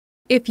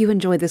If you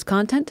enjoy this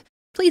content,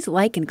 please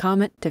like and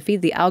comment to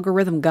feed the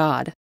algorithm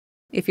god.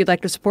 If you'd like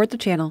to support the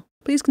channel,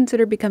 please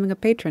consider becoming a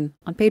patron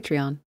on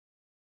Patreon.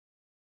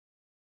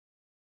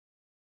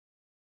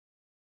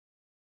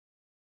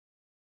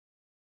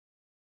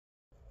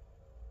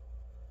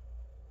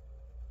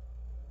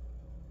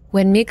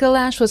 When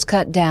Mikolash was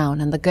cut down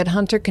and the Good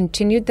Hunter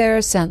continued their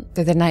ascent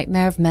through the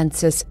nightmare of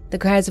Mensis, the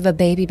cries of a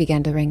baby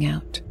began to ring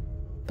out.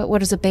 But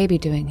what is a baby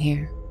doing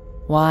here?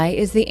 Why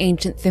is the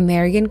ancient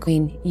Thumerian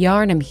queen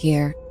Yharnam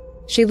here?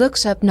 She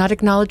looks up, not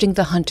acknowledging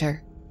the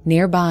hunter.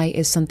 Nearby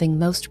is something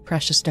most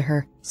precious to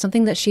her,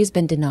 something that she's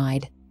been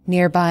denied.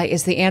 Nearby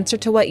is the answer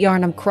to what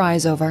Yharnam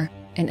cries over,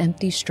 an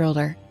empty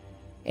stroller.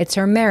 It's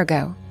her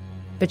Mergo,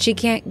 but she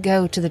can't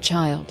go to the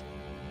child,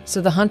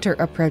 so the hunter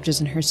approaches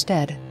in her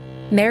stead.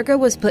 Mergo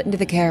was put into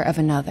the care of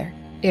another.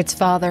 Its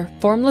father,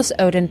 formless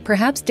Odin,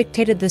 perhaps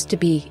dictated this to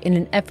be in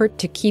an effort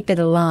to keep it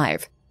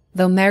alive.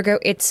 Though Mergo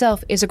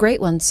itself is a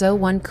great one, so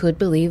one could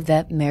believe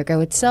that Mergo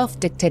itself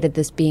dictated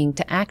this being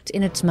to act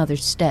in its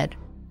mother's stead.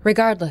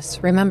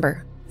 Regardless,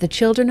 remember, the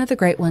children of the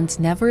Great Ones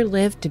never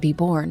lived to be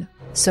born.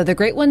 So the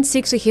Great One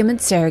seeks a human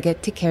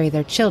surrogate to carry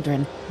their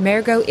children.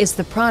 Mergo is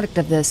the product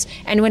of this,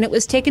 and when it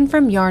was taken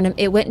from Yharnam,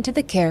 it went into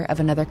the care of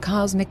another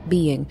cosmic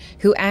being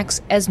who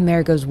acts as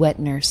Mergo's wet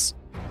nurse.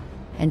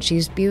 And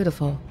she's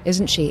beautiful,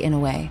 isn't she, in a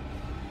way?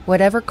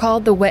 Whatever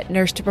called the wet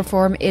nurse to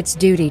perform its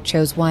duty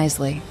chose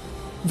wisely.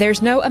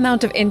 There's no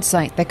amount of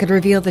insight that could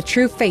reveal the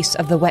true face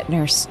of the wet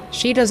nurse.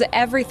 She does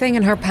everything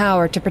in her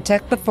power to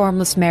protect the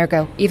formless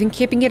Mergo, even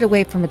keeping it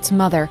away from its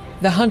mother.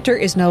 The hunter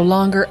is no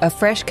longer a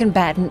fresh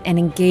combatant and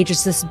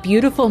engages this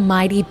beautiful,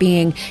 mighty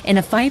being in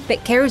a fight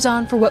that carries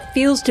on for what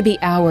feels to be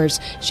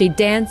hours. She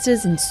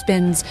dances and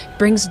spins,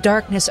 brings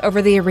darkness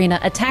over the arena,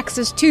 attacks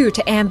us too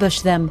to ambush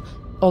them.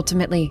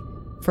 Ultimately,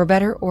 for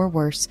better or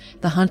worse,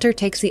 the hunter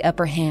takes the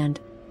upper hand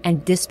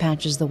and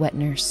dispatches the wet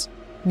nurse.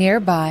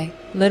 Nearby,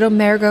 little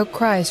Mergo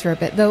cries for a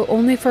bit, though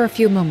only for a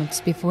few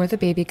moments before the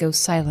baby goes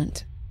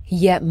silent.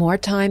 Yet more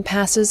time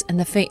passes and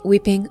the faint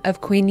weeping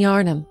of Queen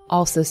Yharnam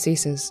also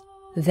ceases.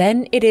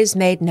 Then it is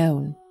made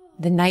known.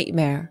 The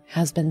nightmare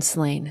has been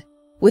slain.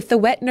 With the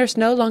wet nurse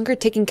no longer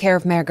taking care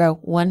of Mergo,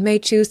 one may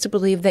choose to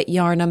believe that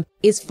Yharnam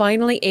is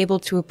finally able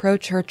to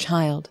approach her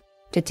child,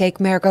 to take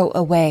Mergo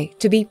away,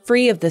 to be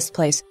free of this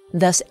place,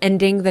 thus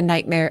ending the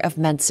nightmare of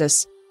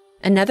Mensis.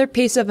 Another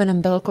piece of an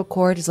umbilical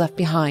cord is left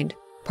behind,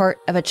 part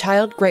of a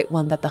child Great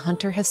One that the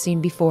hunter has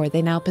seen before.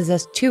 They now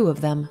possess two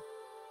of them.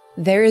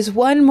 There is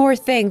one more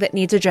thing that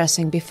needs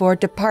addressing before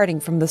departing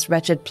from this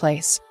wretched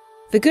place.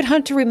 The Good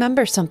Hunter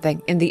remembers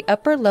something in the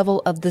upper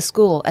level of the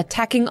school,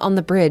 attacking on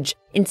the bridge,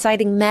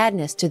 inciting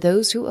madness to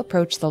those who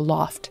approach the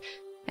loft.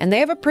 And they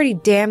have a pretty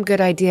damn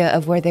good idea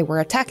of where they were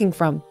attacking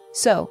from,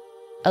 so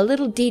a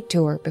little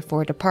detour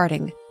before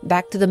departing,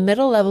 back to the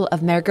middle level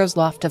of Mergo's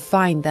loft to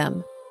find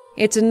them.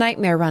 It's a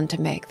nightmare run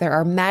to make. There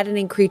are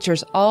maddening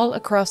creatures all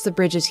across the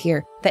bridges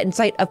here that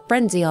incite a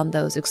frenzy on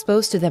those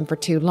exposed to them for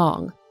too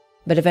long.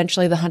 But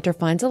eventually the hunter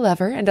finds a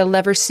lever, and a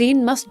lever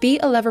seen must be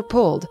a lever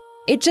pulled.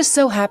 It just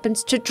so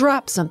happens to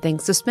drop something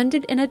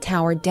suspended in a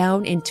tower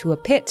down into a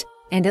pit,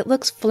 and it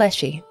looks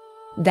fleshy.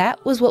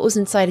 That was what was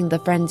inciting the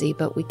frenzy,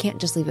 but we can't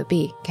just leave it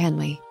be, can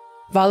we?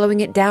 Following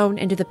it down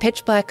into the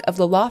pitch black of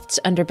the loft's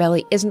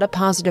underbelly isn't a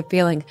positive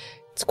feeling.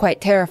 It's quite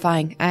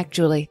terrifying,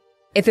 actually.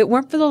 If it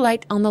weren't for the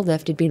light on the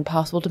lift, it'd be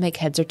impossible to make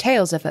heads or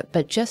tails of it,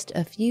 but just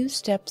a few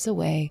steps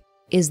away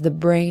is the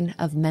brain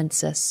of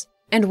Mensis.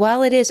 And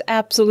while it is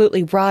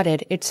absolutely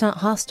rotted, it's not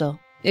hostile.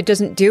 It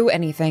doesn't do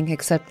anything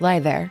except lie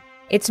there,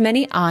 its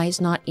many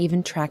eyes not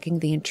even tracking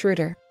the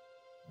intruder.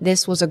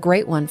 This was a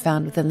great one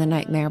found within the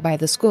nightmare by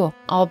the school,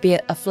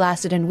 albeit a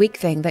flaccid and weak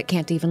thing that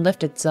can't even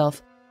lift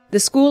itself. The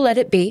school let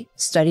it be,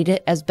 studied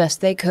it as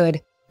best they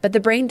could, but the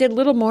brain did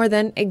little more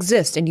than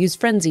exist and use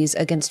frenzies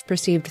against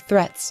perceived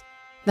threats.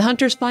 The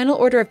hunter's final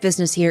order of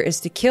business here is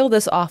to kill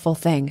this awful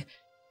thing,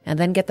 and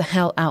then get the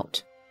hell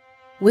out.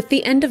 With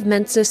the end of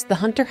Mensis, the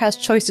hunter has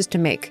choices to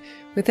make.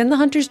 Within the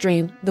hunter's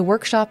dream, the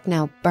workshop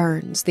now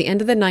burns, the end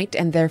of the night,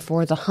 and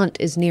therefore the hunt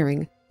is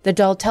nearing. The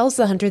doll tells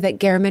the hunter that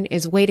Gehrman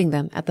is waiting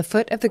them at the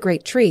foot of the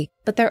great tree,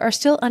 but there are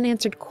still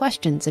unanswered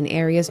questions in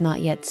areas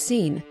not yet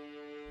seen.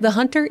 The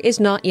hunter is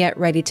not yet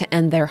ready to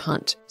end their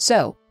hunt,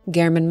 so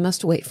Gehrman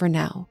must wait for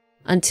now.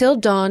 Until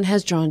dawn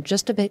has drawn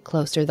just a bit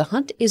closer, the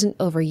hunt isn't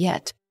over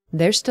yet.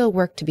 There's still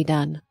work to be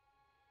done.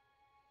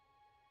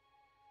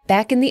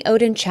 Back in the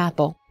Odin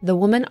Chapel, the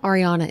woman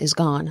Ariana is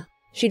gone.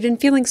 She'd been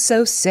feeling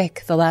so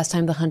sick the last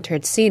time the hunter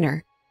had seen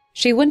her.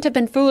 She wouldn't have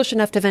been foolish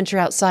enough to venture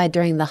outside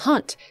during the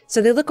hunt,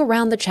 so they look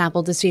around the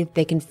chapel to see if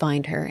they can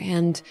find her,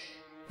 and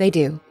they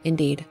do,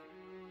 indeed.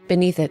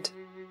 Beneath it,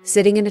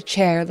 sitting in a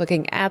chair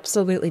looking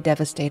absolutely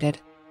devastated,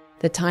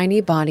 the tiny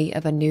body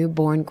of a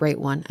newborn Great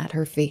One at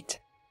her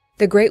feet.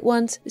 The Great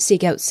Ones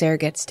seek out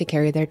surrogates to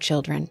carry their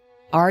children.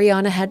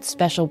 Ariana had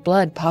special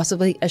blood,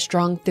 possibly a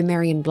strong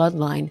Thumerian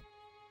bloodline.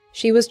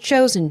 She was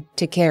chosen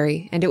to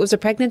carry, and it was a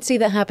pregnancy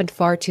that happened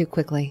far too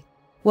quickly.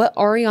 What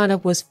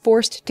Ariana was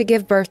forced to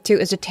give birth to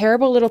is a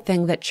terrible little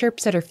thing that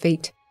chirps at her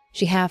feet.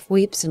 She half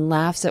weeps and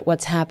laughs at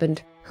what's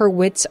happened. Her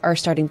wits are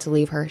starting to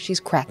leave her. She's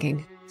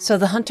cracking. So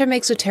the hunter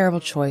makes a terrible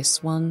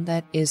choice, one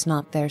that is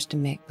not theirs to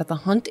make, but the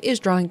hunt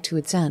is drawing to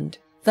its end.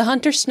 The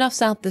hunter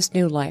snuffs out this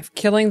new life,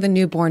 killing the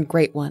newborn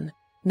Great One,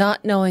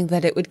 not knowing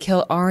that it would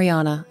kill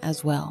Ariana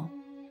as well.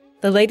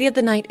 The Lady of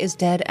the Night is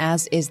dead,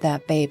 as is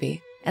that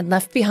baby, and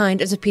left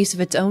behind is a piece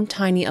of its own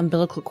tiny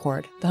umbilical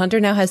cord. The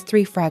hunter now has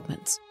 3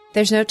 fragments.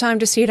 There's no time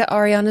to see to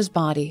Ariana's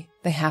body.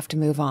 They have to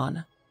move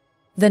on.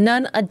 The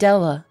nun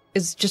Adela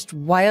is just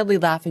wildly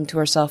laughing to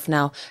herself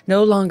now,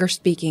 no longer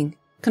speaking.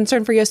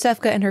 Concern for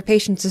Yosefka and her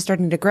patience is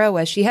starting to grow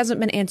as she hasn't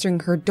been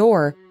answering her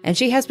door, and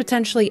she has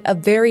potentially a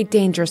very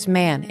dangerous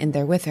man in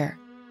there with her.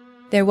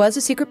 There was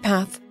a secret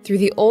path through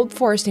the old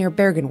forest near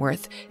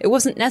Bergenworth. It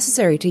wasn't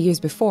necessary to use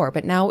before,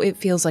 but now it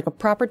feels like a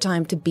proper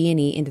time to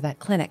B&E into that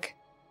clinic.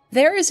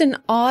 There is an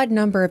odd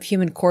number of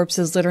human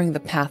corpses littering the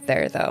path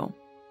there, though.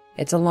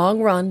 It's a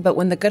long run, but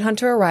when the good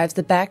hunter arrives,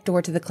 the back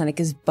door to the clinic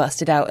is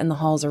busted out and the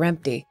halls are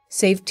empty,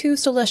 save 2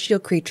 celestial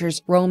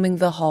creatures roaming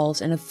the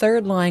halls and a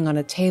third lying on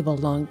a table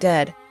long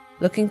dead,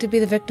 looking to be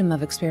the victim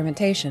of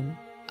experimentation.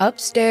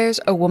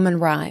 Upstairs, a woman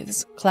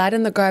writhes, clad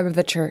in the garb of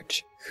the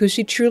church. Who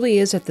she truly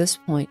is at this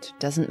point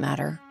doesn't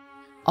matter.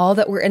 All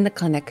that were in the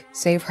clinic,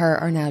 save her,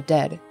 are now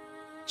dead.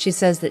 She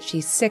says that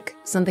she's sick,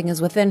 something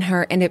is within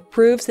her, and it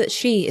proves that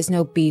she is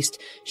no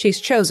beast. She's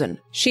chosen.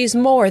 She's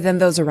more than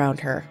those around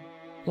her.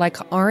 Like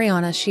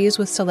Ariana, she is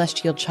with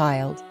Celestial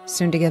Child,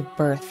 soon to give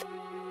birth.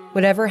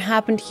 Whatever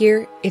happened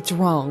here, it's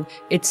wrong.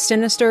 It's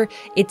sinister.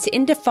 It's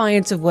in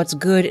defiance of what's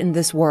good in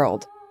this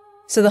world.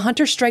 So the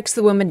hunter strikes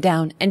the woman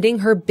down, ending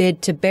her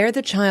bid to bear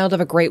the child of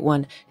a Great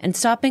One and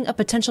stopping a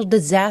potential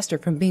disaster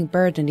from being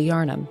buried into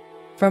Yharnam.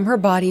 From her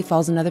body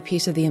falls another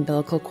piece of the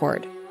umbilical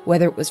cord.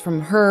 Whether it was from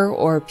her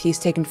or a piece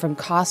taken from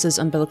Koss's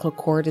umbilical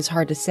cord is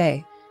hard to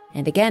say.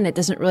 And again, it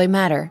doesn't really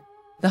matter.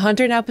 The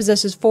hunter now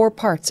possesses 4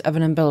 parts of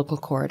an umbilical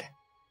cord.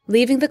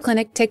 Leaving the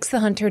clinic takes the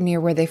hunter near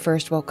where they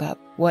first woke up,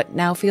 what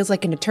now feels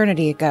like an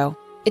eternity ago.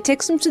 It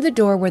takes them to the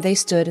door where they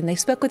stood and they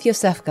spoke with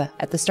Yosefka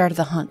at the start of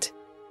the hunt.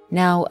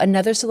 Now,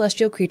 another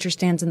celestial creature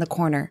stands in the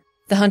corner.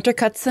 The hunter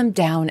cuts them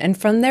down, and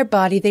from their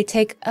body they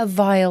take a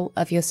vial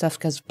of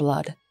Yosefka's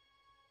blood.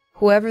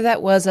 Whoever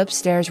that was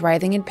upstairs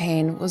writhing in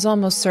pain was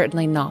almost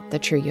certainly not the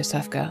true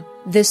Yosefka.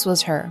 This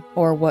was her,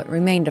 or what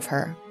remained of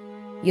her.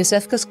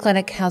 Yosefka's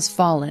clinic has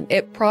fallen.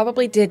 It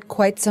probably did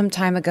quite some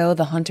time ago,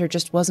 the hunter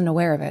just wasn't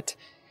aware of it.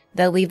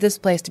 They'll leave this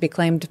place to be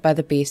claimed by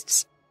the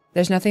beasts.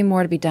 There's nothing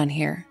more to be done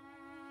here.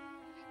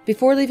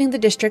 Before leaving the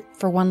district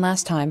for one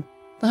last time,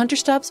 the hunter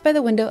stops by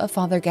the window of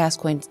Father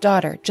Gascoigne's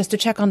daughter, just to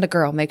check on the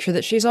girl, make sure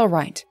that she's all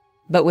right.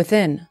 But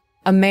within,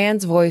 a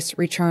man's voice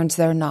returns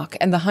their knock,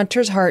 and the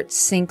hunter's heart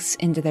sinks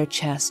into their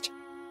chest.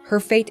 Her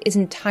fate is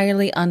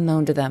entirely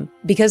unknown to them,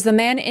 because the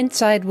man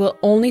inside will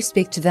only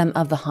speak to them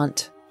of the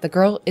hunt. The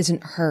girl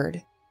isn't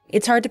heard.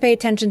 It's hard to pay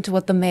attention to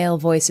what the male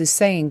voice is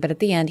saying, but at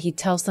the end he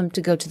tells them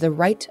to go to the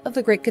right of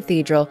the great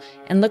cathedral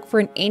and look for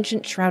an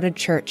ancient shrouded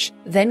church,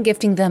 then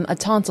gifting them a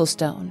tonsil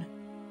stone.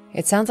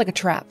 It sounds like a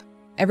trap.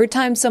 Every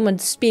time someone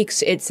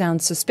speaks, it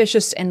sounds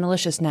suspicious and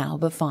malicious now,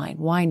 but fine,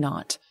 why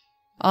not?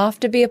 Off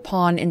to be a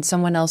pawn in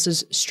someone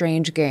else's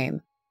strange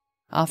game.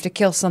 Off to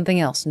kill something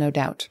else, no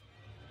doubt.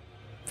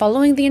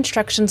 Following the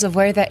instructions of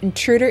where that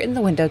intruder in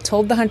the window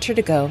told the hunter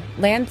to go,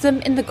 lands them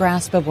in the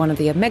grasp of one of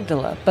the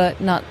amygdala, but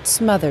not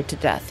smothered to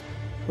death.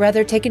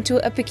 Rather taken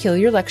to a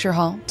peculiar lecture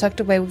hall, tucked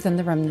away within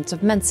the remnants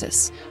of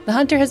Mensis. The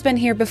hunter has been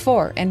here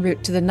before, en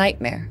route to the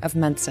nightmare of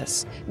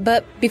Mensis.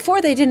 But before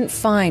they didn't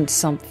find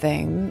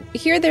something,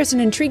 here there's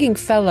an intriguing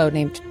fellow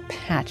named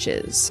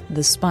Patches,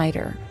 the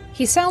spider.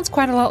 He sounds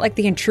quite a lot like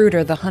the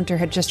intruder the hunter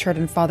had just heard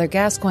in Father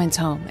Gascoigne's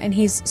home, and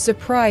he's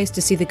surprised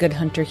to see the good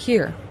hunter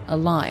here,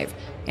 alive.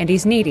 And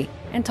he's needy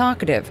and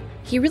talkative.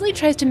 He really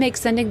tries to make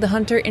sending the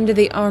hunter into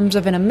the arms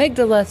of an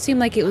amygdala seem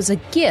like it was a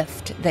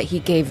gift that he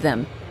gave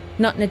them,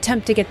 not an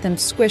attempt to get them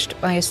squished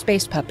by a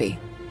space puppy.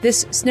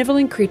 This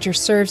sniveling creature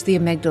serves the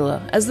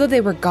amygdala as though they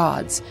were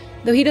gods,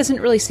 though he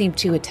doesn't really seem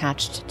too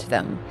attached to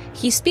them.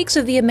 He speaks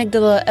of the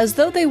amygdala as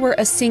though they were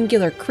a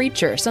singular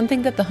creature,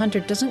 something that the hunter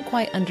doesn't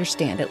quite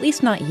understand, at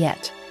least not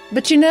yet.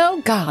 But you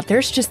know, God,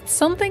 there's just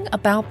something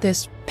about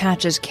this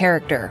Patch's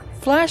character.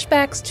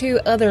 Flashbacks to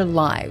other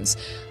lives.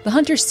 The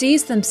hunter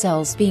sees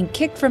themselves being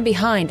kicked from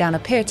behind down a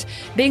pit,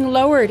 being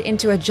lowered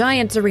into a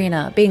giant's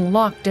arena, being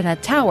locked in a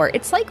tower.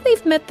 It's like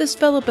they've met this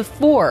fellow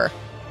before,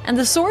 and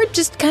the sword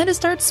just kind of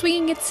starts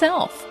swinging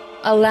itself.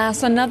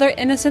 Alas, another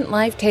innocent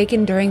life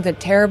taken during the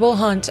terrible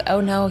hunt.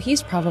 Oh no,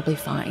 he's probably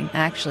fine.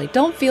 Actually,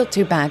 don't feel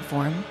too bad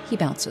for him. He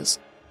bounces.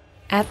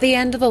 At the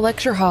end of the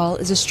lecture hall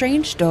is a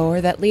strange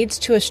door that leads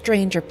to a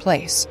stranger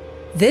place.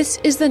 This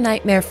is the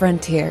Nightmare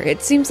Frontier.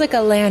 It seems like a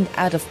land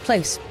out of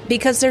place,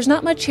 because there's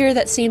not much here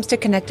that seems to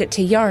connect it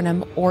to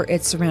Yharnam or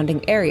its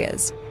surrounding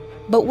areas.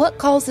 But what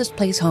calls this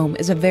place home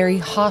is a very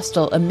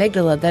hostile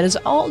amygdala that is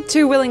all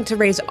too willing to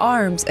raise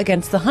arms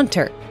against the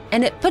hunter,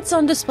 and it puts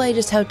on display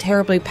just how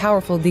terribly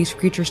powerful these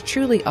creatures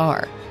truly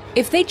are.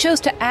 If they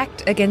chose to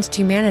act against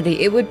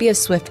humanity, it would be a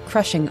swift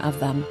crushing of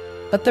them.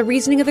 But the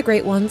reasoning of the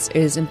Great Ones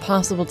is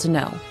impossible to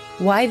know.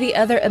 Why the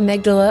other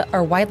amygdala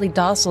are widely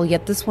docile,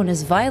 yet this one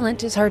is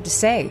violent, is hard to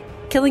say.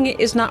 Killing it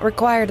is not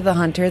required of the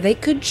hunter. They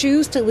could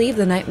choose to leave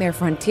the Nightmare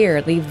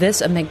Frontier, leave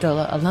this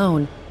amygdala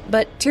alone.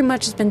 But too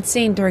much has been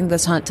seen during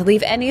this hunt to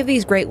leave any of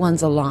these great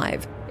ones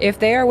alive. If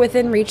they are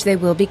within reach, they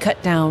will be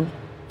cut down.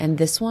 And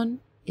this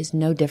one is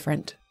no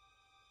different.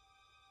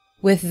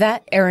 With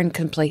that errand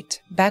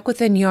complete, back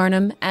within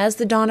Yharnam, as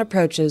the dawn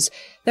approaches,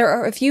 there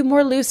are a few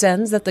more loose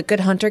ends that the good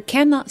hunter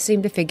cannot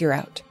seem to figure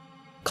out.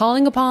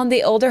 Calling upon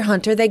the older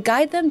hunter, they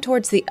guide them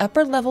towards the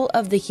upper level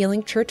of the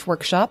Healing Church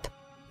workshop,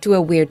 to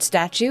a weird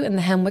statue in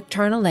the Hemwick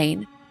Tarna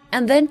Lane,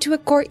 and then to a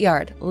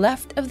courtyard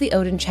left of the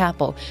Odin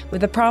Chapel,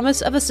 with a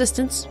promise of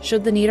assistance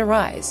should the need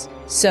arise.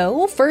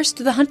 So,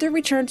 first the hunter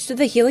returns to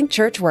the Healing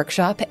Church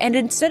workshop, and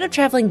instead of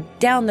traveling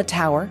down the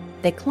tower,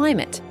 they climb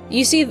it.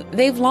 You see,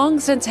 they've long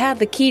since had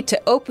the key to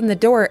open the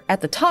door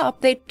at the top,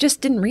 they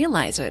just didn't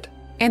realize it.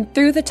 And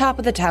through the top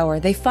of the tower,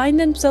 they find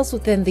themselves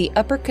within the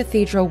Upper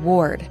Cathedral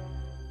Ward,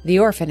 the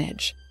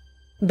orphanage.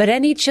 But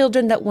any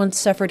children that once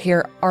suffered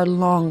here are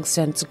long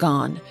since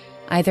gone,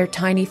 either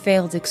tiny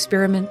failed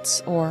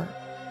experiments or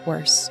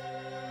worse.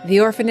 The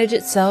orphanage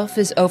itself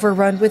is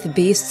overrun with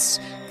beasts,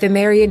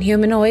 Pthumerian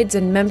humanoids,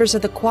 and members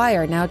of the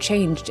choir now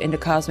changed into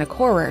cosmic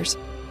horrors.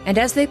 And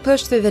as they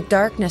push through the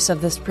darkness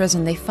of this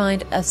prison, they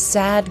find a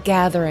sad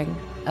gathering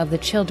of the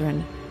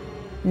children,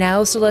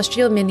 now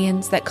celestial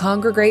minions that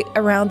congregate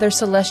around their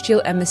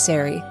celestial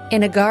emissary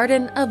in a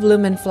garden of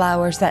lumen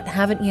flowers that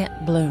haven't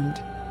yet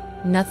bloomed.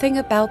 Nothing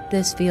about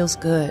this feels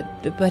good,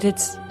 but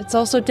it's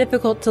also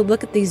difficult to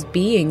look at these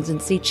beings and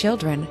see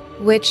children,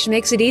 which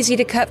makes it easy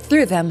to cut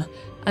through them.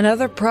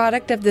 Another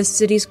product of this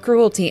city's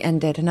cruelty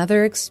ended,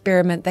 another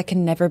experiment that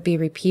can never be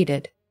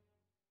repeated.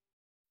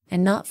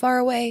 And not far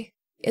away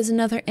is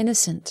another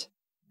innocent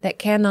that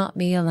cannot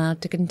be allowed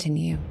to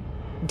continue.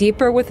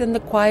 Deeper within the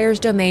choir's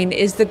domain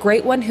is the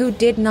Great One who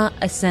did not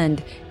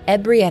ascend,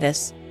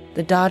 Ebrietis,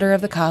 the daughter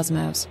of the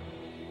cosmos.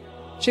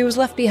 She was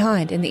left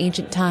behind in the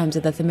ancient times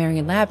of the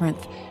Pthumerian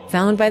Labyrinth,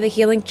 found by the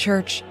Healing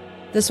Church,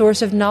 the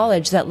source of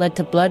knowledge that led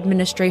to blood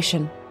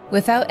ministration.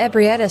 Without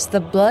Ebrietis, the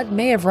blood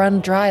may have run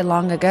dry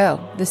long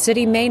ago. The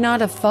city may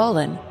not have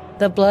fallen.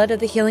 The blood of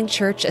the Healing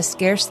Church a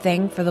scarce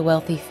thing for the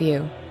wealthy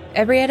few.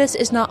 Ebrietis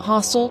is not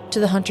hostile to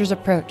the hunter's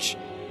approach.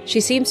 She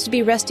seems to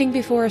be resting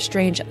before a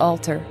strange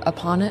altar,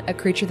 upon it a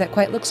creature that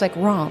quite looks like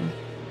Rom.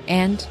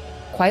 And,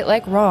 quite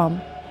like Rom,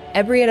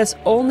 Ebrietis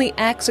only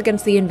acts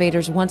against the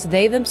invaders once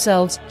they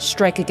themselves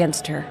strike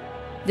against her.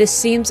 This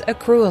seems a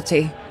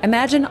cruelty.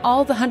 Imagine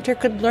all the hunter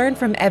could learn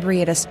from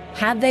Ebrietis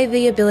had they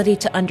the ability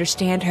to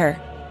understand her.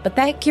 But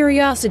that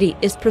curiosity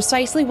is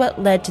precisely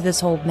what led to this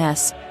whole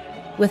mess.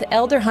 With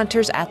elder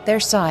hunters at their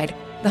side,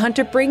 the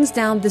hunter brings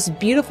down this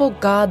beautiful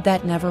god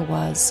that never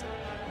was.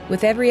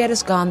 With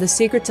Ebrietis gone, the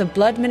secrets of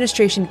blood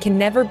ministration can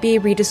never be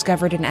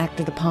rediscovered and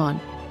acted upon.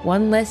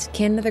 One less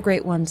kin of the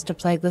Great Ones to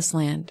plague this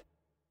land.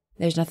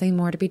 There's nothing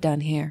more to be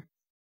done here.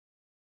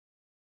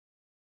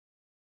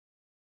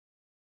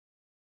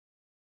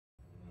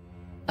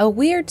 A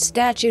weird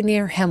statue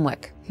near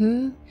Hemwick.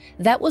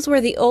 That was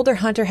where the older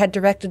hunter had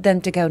directed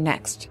them to go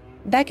next.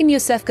 Back in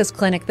Yosefka's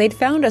clinic, they'd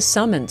found a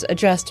summons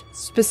addressed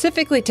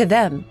specifically to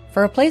them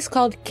for a place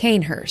called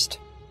Canehurst.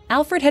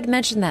 Alfred had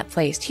mentioned that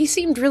place. He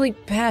seemed really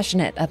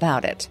passionate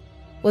about it.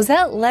 Was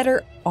that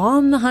letter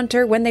on the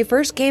hunter when they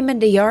first came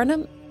into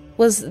Yharnam?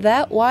 Was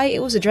that why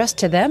it was addressed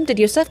to them? Did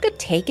Yosefka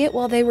take it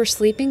while they were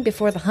sleeping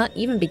before the hunt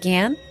even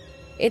began?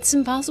 It's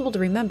impossible to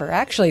remember.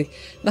 Actually,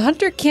 the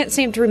hunter can't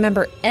seem to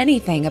remember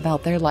anything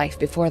about their life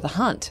before the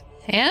hunt.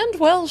 And,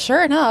 well,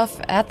 sure enough,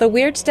 at the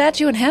weird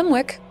statue in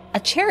Hemwick, a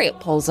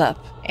chariot pulls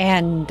up.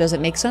 And does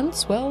it make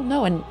sense? Well,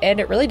 no, and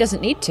it really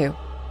doesn't need to.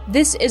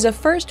 This is a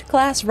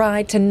first-class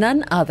ride to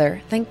none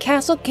other than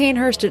Castle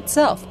Canehurst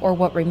itself, or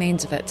what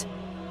remains of it.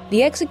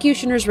 The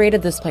executioners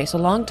raided this place a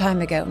long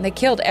time ago, and they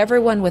killed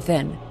everyone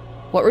within.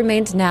 What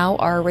remains now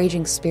are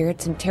raging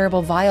spirits and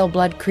terrible vile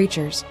blood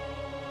creatures.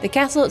 The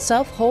castle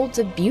itself holds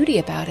a beauty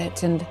about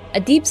it, and a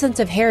deep sense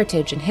of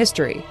heritage and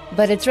history,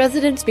 but its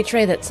residents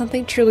betray that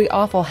something truly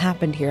awful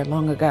happened here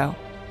long ago.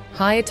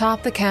 High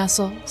atop the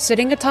castle,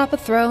 sitting atop a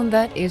throne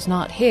that is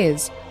not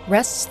his,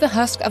 rests the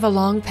husk of a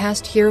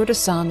long-past hero to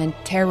some and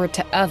terror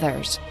to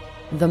others,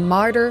 the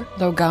martyr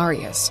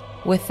Logarius,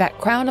 with that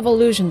crown of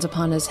illusions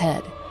upon his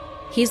head.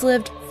 He's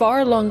lived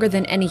far longer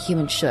than any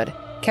human should,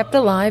 kept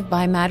alive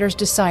by matters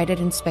decided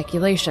in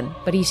speculation,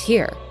 but he's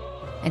here,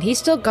 and he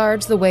still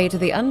guards the way to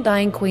the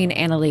undying Queen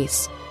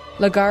Annalise.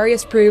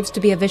 Logarius proves to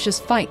be a vicious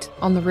fight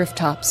on the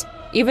rooftops,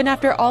 even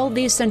after all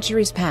these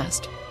centuries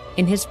passed.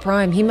 In his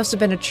prime, he must have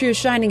been a true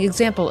shining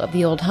example of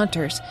the old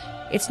hunters.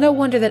 It's no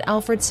wonder that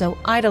Alfred so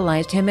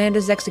idolized him and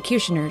his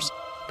executioners,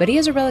 but he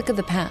is a relic of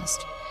the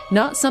past,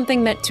 not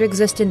something meant to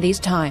exist in these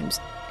times,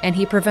 and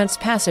he prevents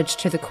passage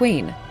to the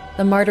Queen.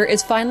 The martyr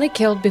is finally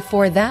killed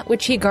before that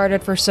which he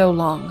guarded for so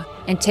long,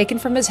 and taken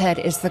from his head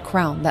is the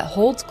crown that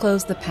holds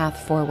closed the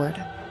path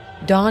forward.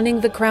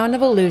 Donning the crown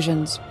of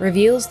illusions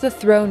reveals the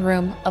throne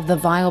room of the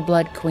vile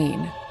blood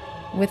queen.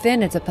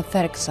 Within it's a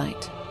pathetic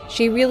sight.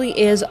 She really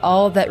is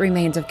all that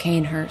remains of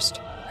Canehurst.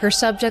 her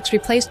subjects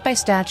replaced by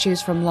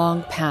statues from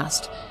long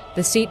past,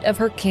 the seat of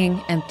her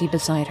king empty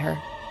beside her.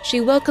 She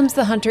welcomes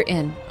the hunter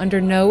in,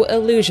 under no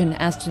illusion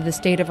as to the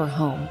state of her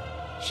home.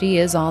 She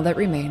is all that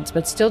remains,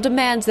 but still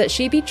demands that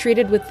she be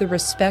treated with the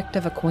respect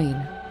of a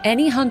queen.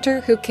 Any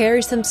hunter who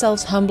carries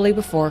themselves humbly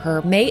before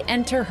her may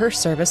enter her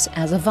service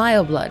as a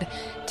vile blood,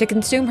 to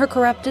consume her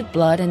corrupted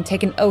blood and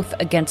take an oath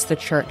against the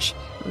church.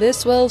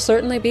 This will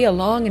certainly be a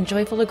long and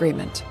joyful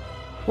agreement.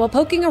 While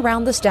poking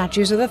around the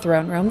statues of the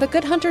throne room, the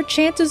good hunter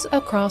chances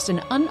across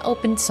an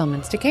unopened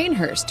summons to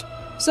Canehurst.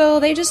 So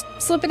they just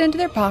slip it into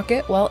their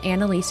pocket while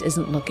Annalise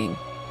isn't looking.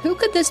 Who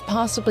could this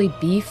possibly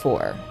be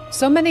for?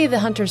 So many of the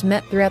hunters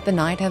met throughout the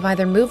night have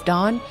either moved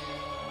on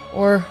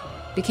or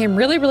became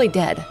really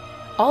dead.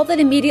 All that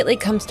immediately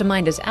comes to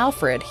mind is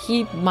Alfred.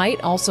 He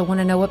might also want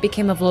to know what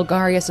became of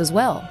Logarius as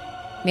well.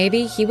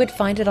 Maybe he would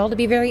find it all to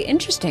be very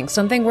interesting,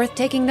 something worth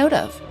taking note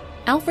of.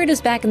 Alfred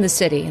is back in the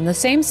city, in the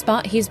same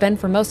spot he's been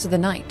for most of the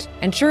night.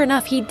 And sure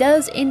enough, he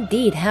does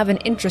indeed have an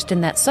interest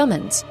in that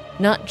summons.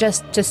 Not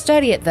just to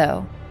study it,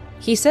 though.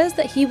 He says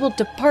that he will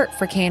depart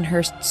for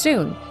Canehurst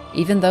soon.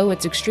 Even though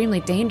it's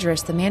extremely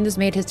dangerous, the man has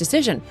made his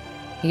decision.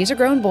 He's a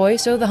grown boy,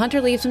 so the hunter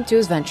leaves him to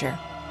his venture.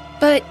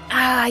 But,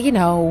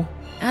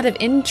 out of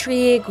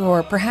intrigue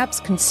or perhaps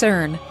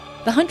concern,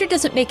 the hunter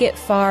doesn't make it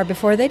far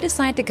before they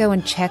decide to go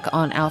and check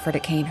on Alfred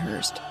at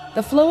Canehurst.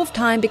 The flow of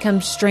time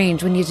becomes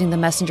strange when using the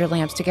messenger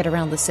lamps to get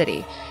around the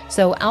city,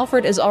 so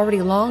Alfred is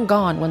already long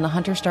gone when the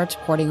hunter starts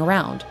porting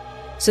around.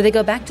 So they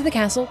go back to the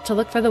castle to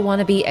look for the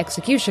wannabe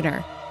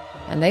executioner,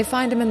 and they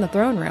find him in the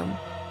throne room.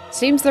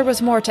 Seems there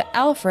was more to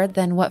Alfred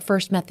than what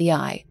first met the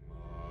eye.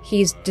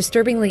 He's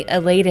disturbingly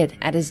elated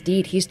at his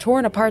deed. He's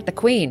torn apart the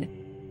queen.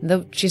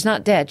 Though she's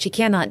not dead, she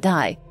cannot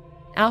die.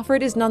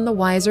 Alfred is none the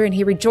wiser, and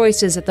he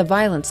rejoices at the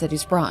violence that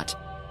he's brought.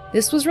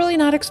 This was really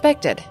not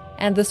expected,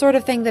 and the sort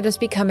of thing that is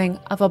becoming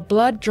of a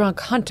blood-drunk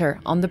hunter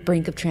on the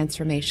brink of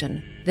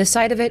transformation. The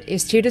sight of it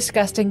is too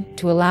disgusting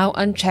to allow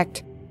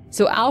unchecked,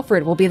 so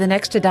Alfred will be the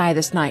next to die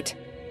this night.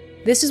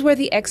 This is where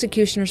the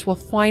executioners will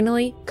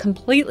finally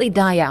completely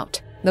die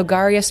out.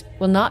 Logarius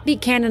will not be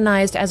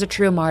canonized as a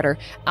true martyr.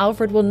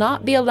 Alfred will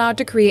not be allowed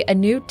to create a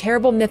new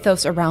terrible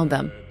mythos around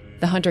them.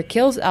 The hunter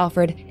kills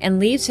Alfred and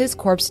leaves his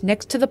corpse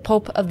next to the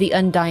pulp of the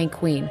undying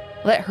queen.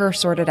 Let her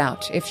sort it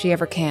out, if she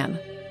ever can.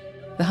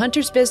 The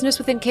hunter's business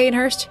within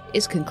Canehurst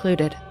is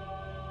concluded.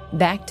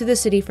 Back to the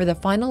city for the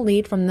final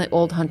lead from the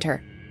old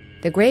hunter.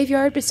 The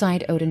graveyard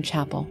beside Odin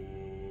Chapel.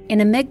 An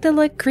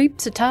amygdala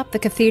creeps atop the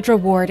cathedral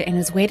ward and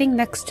is waiting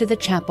next to the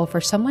chapel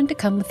for someone to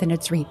come within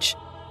its reach.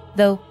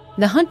 Though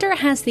the hunter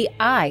has the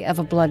eye of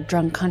a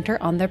blood-drunk hunter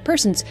on their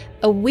persons,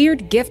 a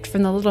weird gift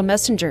from the little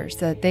messengers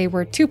that they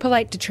were too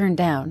polite to turn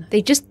down.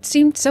 They just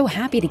seemed so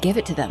happy to give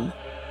it to them.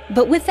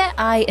 But with that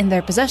eye in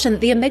their possession,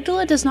 the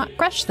amygdala does not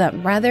crush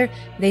them. Rather,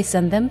 they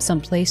send them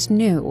someplace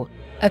new.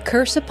 A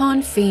curse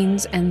upon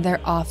fiends and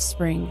their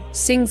offspring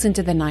sings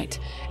into the night,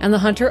 and the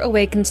hunter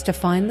awakens to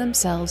find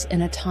themselves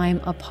in a time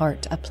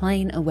apart, a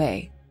plane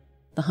away.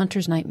 The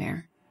hunter's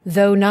nightmare.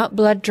 Though not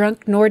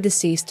blood-drunk nor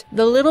deceased,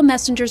 the little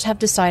messengers have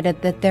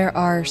decided that there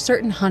are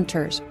certain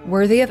hunters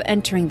worthy of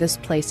entering this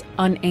place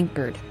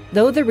unanchored,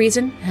 though the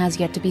reason has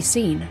yet to be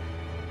seen.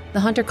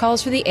 The hunter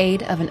calls for the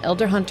aid of an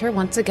elder hunter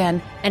once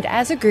again, and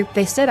as a group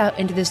they set out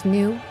into this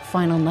new,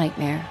 final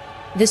nightmare.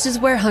 This is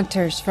where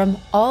hunters from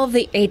all of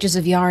the ages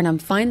of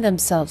Yharnam find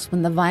themselves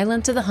when the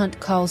violence of the hunt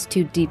calls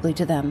too deeply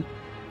to them,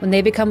 when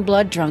they become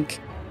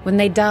blood-drunk, when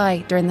they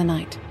die during the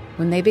night,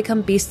 when they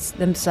become beasts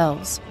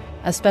themselves.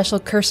 A special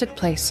cursed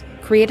place,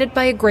 created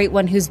by a great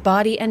one whose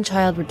body and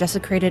child were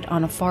desecrated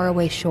on a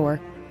faraway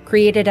shore,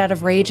 created out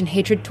of rage and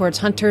hatred towards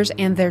hunters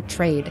and their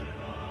trade.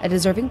 A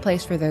deserving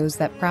place for those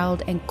that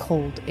prowled and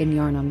cold in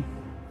Yharnam.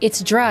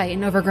 It's dry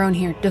and overgrown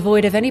here,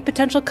 devoid of any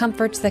potential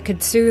comforts that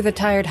could soothe a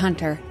tired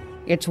hunter.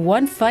 It's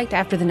one fight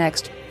after the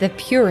next, the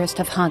purest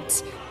of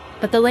hunts.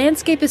 But the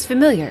landscape is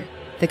familiar.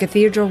 The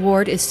cathedral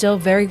ward is still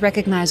very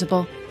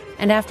recognizable,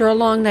 and after a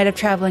long night of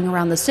traveling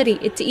around the city,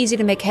 it's easy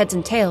to make heads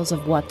and tails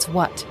of what's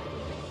what.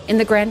 In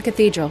the Grand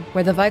Cathedral,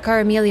 where the Vicar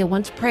Amelia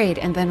once prayed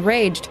and then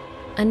raged,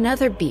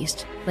 another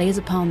beast lays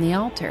upon the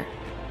altar.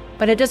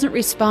 But it doesn't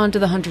respond to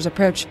the hunter's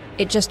approach,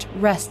 it just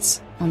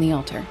rests on the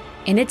altar.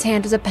 In its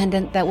hand is a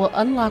pendant that will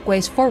unlock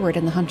ways forward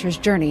in the hunter's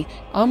journey,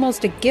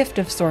 almost a gift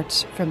of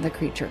sorts from the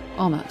creature,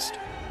 almost.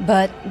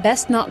 But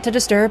best not to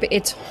disturb,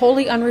 it's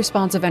wholly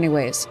unresponsive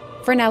anyways.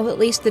 For now, at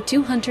least, the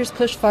two hunters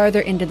push farther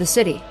into the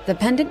city. The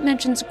pendant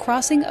mentions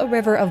crossing a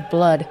river of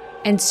blood,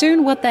 and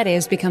soon what that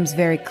is becomes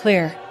very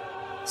clear.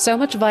 So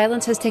much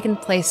violence has taken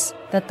place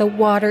that the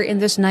water in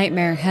this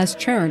nightmare has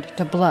churned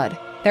to blood.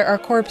 There are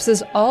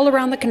corpses all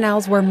around the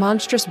canals where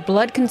monstrous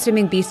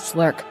blood-consuming beasts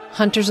lurk.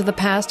 Hunters of the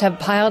past have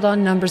piled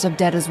on numbers of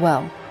dead as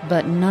well,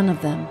 but none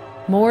of them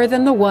more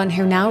than the one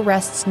who now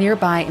rests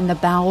nearby in the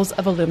bowels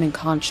of a looming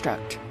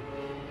construct.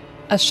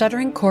 A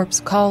shuddering corpse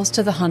calls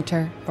to the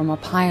hunter from a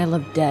pile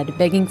of dead,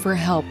 begging for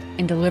help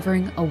and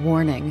delivering a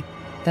warning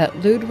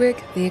that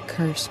Ludwig the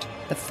Accursed,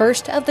 the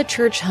first of the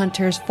church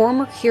hunters,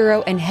 former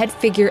hero and head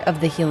figure of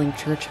the Healing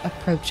Church,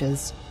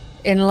 approaches.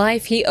 In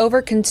life, he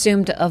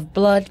overconsumed of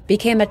blood,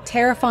 became a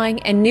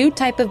terrifying and new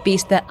type of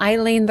beast that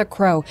Eileen the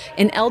Crow,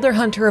 an elder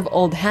hunter of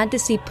old, had to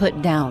see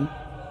put down.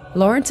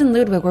 Lawrence and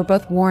Ludwig were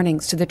both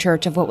warnings to the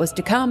church of what was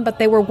to come, but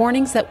they were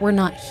warnings that were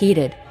not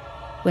heeded.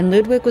 When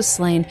Ludwig was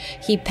slain,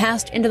 he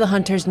passed into the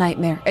hunter's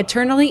nightmare,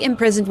 eternally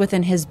imprisoned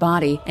within his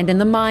body and in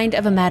the mind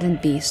of a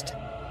maddened beast.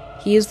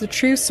 He is the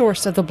true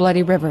source of the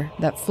bloody river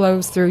that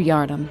flows through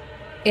Yharnam.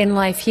 In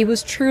life, he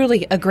was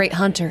truly a great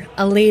hunter,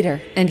 a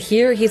leader, and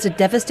here he's a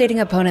devastating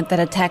opponent that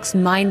attacks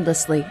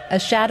mindlessly, a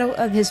shadow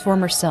of his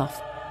former self.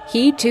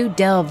 He too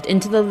delved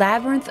into the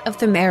labyrinth of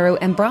Themeru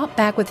and brought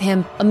back with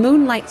him a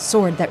moonlight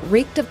sword that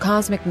reeked of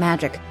cosmic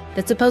magic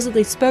that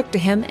supposedly spoke to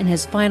him in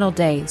his final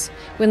days.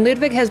 When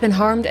Ludwig has been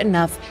harmed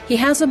enough, he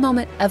has a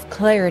moment of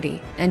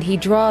clarity, and he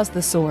draws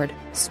the sword,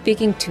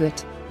 speaking to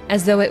it,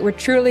 as though it were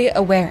truly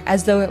aware,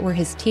 as though it were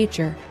his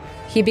teacher.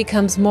 He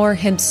becomes more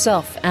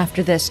himself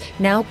after this,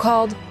 now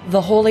called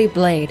the Holy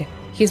Blade.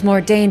 He's more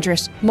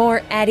dangerous,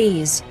 more at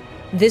ease.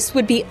 This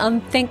would be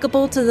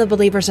unthinkable to the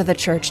believers of the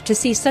church, to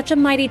see such a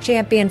mighty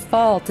champion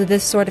fall to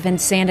this sort of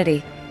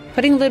insanity.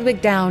 Putting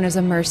Ludwig down is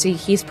a mercy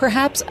he's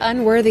perhaps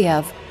unworthy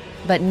of,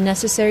 but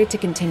necessary to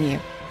continue.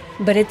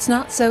 But it's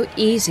not so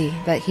easy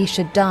that he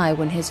should die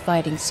when his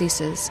fighting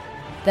ceases.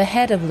 The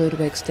head of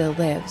Ludwig still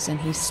lives, and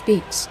he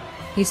speaks.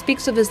 He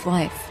speaks of his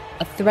life,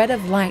 a thread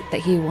of light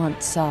that he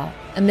once saw,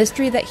 a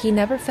mystery that he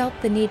never felt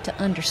the need to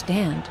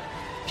understand,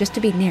 just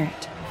to be near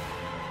it.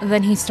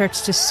 Then he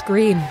starts to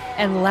scream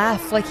and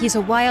laugh like he's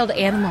a wild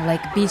animal,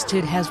 like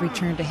beasthood has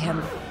returned to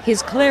him.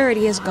 His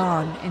clarity is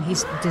gone, and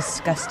he's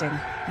disgusting.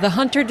 The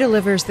hunter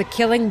delivers the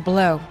killing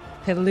blow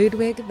to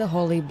Ludwig the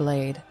Holy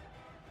Blade,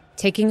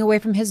 taking away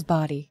from his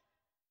body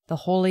the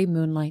holy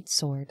moonlight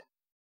sword.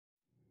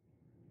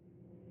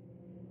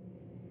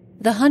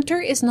 The hunter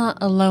is not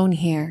alone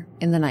here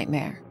in the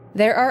nightmare.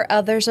 There are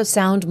others of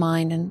sound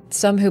mind and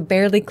some who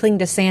barely cling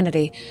to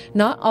sanity.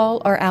 Not all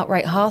are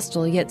outright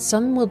hostile, yet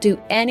some will do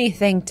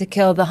anything to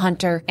kill the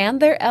hunter and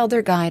their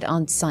elder guide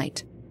on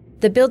sight.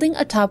 The building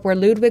atop where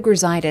Ludwig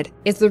resided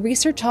is the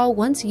research hall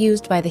once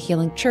used by the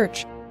Healing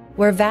Church,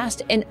 where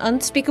vast and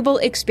unspeakable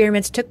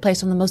experiments took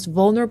place on the most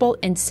vulnerable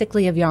and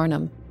sickly of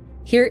Yharnam.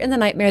 Here in the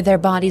nightmare, their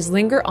bodies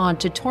linger on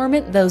to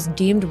torment those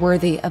deemed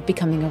worthy of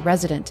becoming a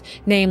resident,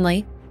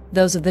 namely,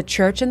 those of the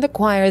church and the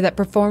choir that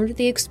performed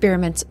the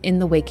experiments in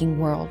the waking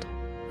world.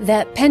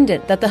 That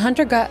pendant that the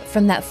hunter got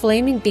from that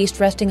flaming beast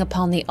resting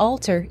upon the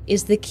altar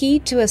is the key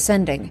to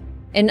ascending,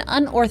 an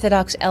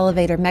unorthodox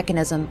elevator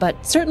mechanism,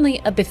 but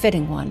certainly a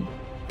befitting one.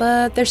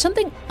 But there's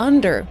something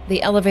under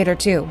the elevator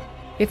too.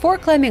 Before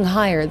climbing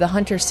higher, the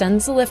hunter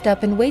sends the lift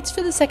up and waits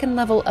for the second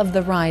level of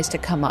the rise to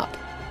come up.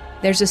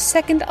 There's a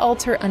second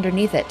altar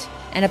underneath it,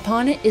 and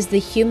upon it is the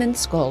human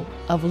skull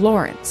of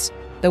Lawrence,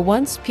 the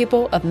once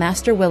pupil of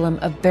Master Willem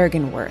of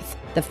Bergenworth,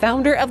 the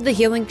founder of the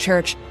Healing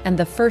Church and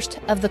the first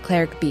of the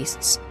cleric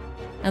beasts.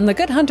 And the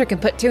good hunter can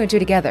put two and two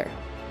together.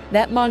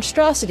 That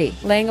monstrosity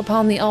laying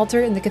upon the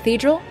altar in the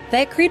cathedral,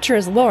 that creature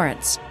is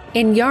Lawrence.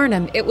 In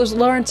Yharnam, it was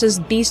Lawrence's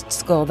beast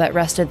skull that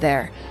rested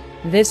there.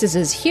 This is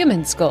his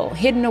human skull,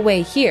 hidden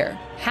away here.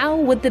 How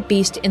would the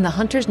beast in the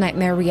hunter's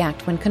nightmare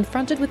react when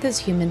confronted with his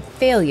human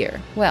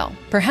failure? Well,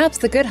 perhaps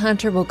the good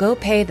hunter will go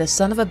pay the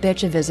son of a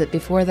bitch a visit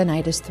before the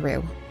night is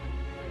through.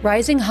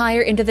 Rising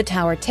higher into the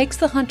tower takes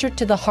the hunter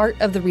to the heart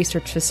of the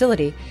research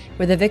facility,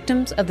 where the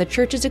victims of the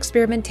church's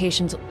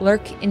experimentations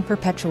lurk in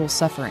perpetual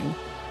suffering.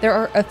 There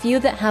are a few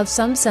that have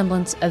some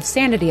semblance of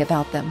sanity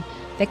about them,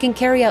 that can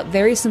carry out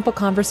very simple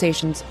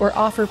conversations or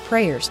offer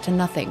prayers to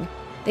nothing.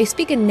 They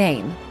speak a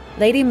name,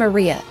 Lady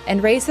Maria,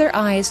 and raise their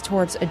eyes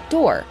towards a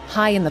door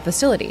high in the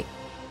facility.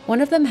 One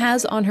of them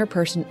has on her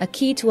person a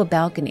key to a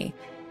balcony.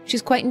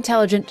 She's quite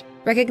intelligent,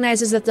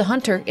 recognizes that the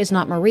hunter is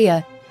not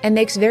Maria, and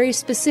makes very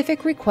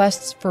specific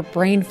requests for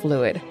brain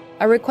fluid,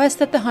 a request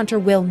that the hunter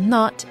will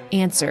not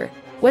answer.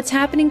 What's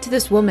happening to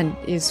this woman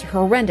is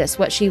horrendous.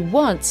 What she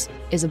wants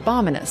is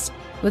abominous.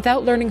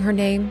 Without learning her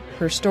name,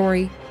 her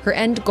story, her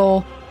end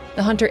goal,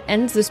 the hunter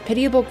ends this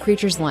pitiable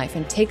creature's life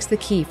and takes the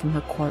key from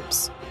her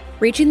corpse.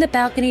 Reaching the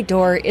balcony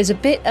door is a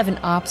bit of an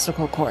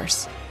obstacle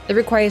course. It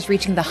requires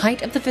reaching the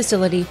height of the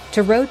facility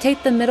to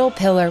rotate the middle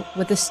pillar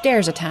with the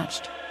stairs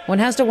attached. One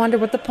has to wonder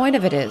what the point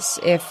of it is.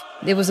 If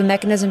it was a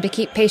mechanism to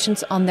keep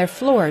patients on their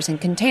floors and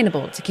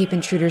containable, to keep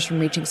intruders from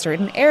reaching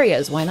certain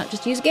areas, why not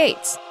just use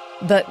gates?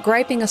 But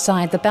griping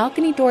aside, the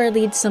balcony door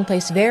leads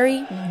someplace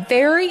very,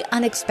 very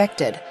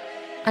unexpected.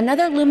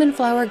 Another lumen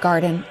flower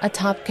garden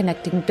atop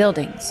connecting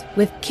buildings,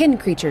 with kin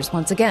creatures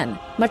once again,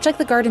 much like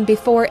the garden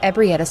before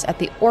Ebrietas at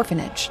the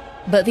orphanage.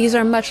 But these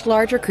are much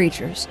larger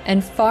creatures,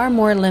 and far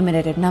more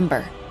limited in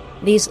number.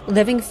 These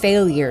living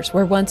failures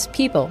were once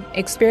people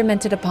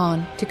experimented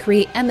upon to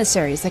create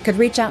emissaries that could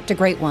reach out to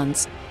great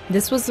ones.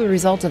 This was the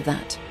result of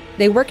that.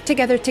 They worked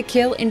together to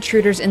kill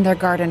intruders in their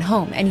garden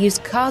home and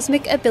used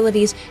cosmic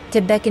abilities to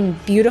beckon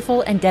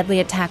beautiful and deadly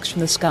attacks from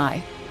the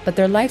sky. But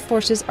their life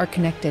forces are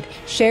connected,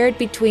 shared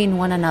between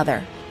one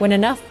another. When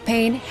enough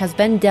pain has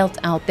been dealt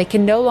out, they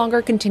can no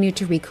longer continue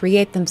to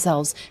recreate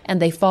themselves,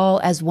 and they fall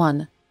as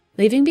one,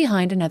 leaving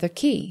behind another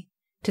key.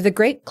 to the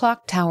great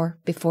clock tower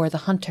before the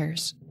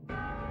hunters.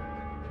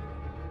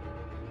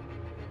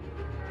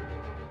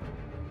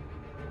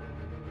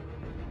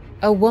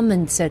 A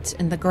woman sits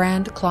in the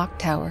grand clock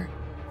tower,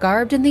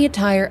 garbed in the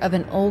attire of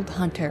an old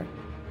hunter,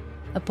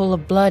 a pool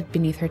of blood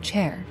beneath her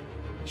chair.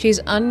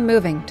 She's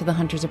unmoving to the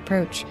hunter's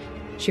approach.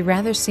 She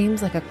rather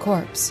seems like a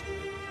corpse.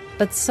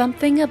 But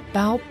something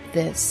about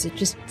this, it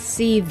just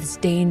seethes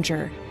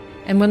danger.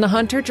 And when the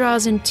hunter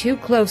draws in too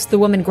close, the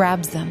woman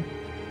grabs them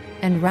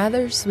and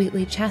rather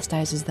sweetly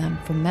chastises them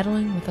for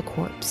meddling with a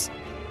corpse.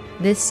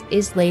 This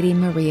is Lady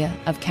Maria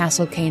of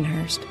Castle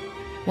Canehurst,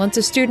 once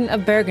a student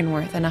of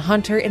Bergenworth and a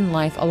hunter in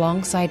life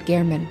alongside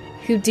Gehrman,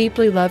 who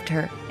deeply loved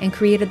her and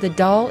created the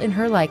doll in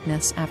her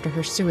likeness after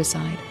her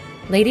suicide.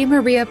 Lady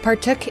Maria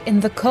partook in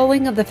the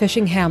culling of the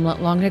fishing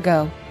hamlet long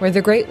ago, where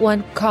the Great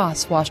One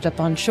Koss washed up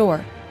on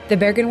shore. The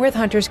Bergenworth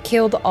hunters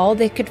killed all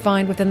they could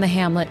find within the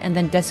hamlet and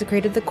then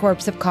desecrated the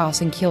corpse of Koss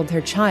and killed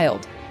her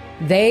child.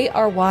 They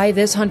are why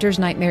this hunter's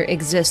nightmare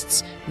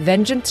exists,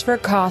 vengeance for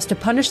Koss to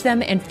punish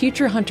them and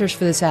future hunters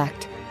for this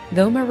act.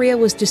 Though Maria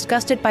was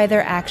disgusted by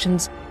their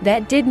actions,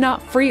 that did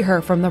not free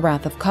her from the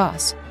wrath of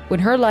Koss.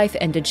 When her life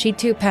ended, she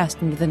too passed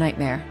into the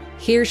nightmare.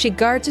 Here she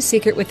guards a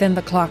secret within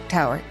the clock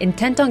tower,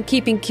 intent on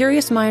keeping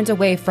curious minds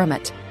away from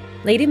it.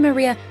 Lady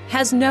Maria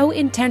has no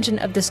intention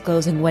of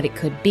disclosing what it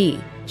could be.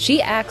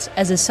 She acts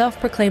as a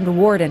self-proclaimed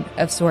warden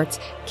of sorts,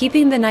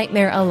 keeping the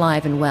nightmare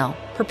alive and well,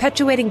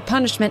 perpetuating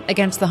punishment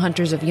against the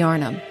hunters of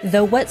Yharnam,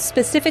 though what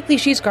specifically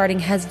she's guarding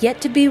has yet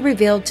to be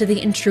revealed to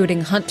the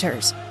intruding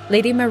hunters.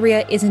 Lady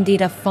Maria is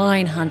indeed a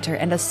fine hunter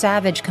and a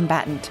savage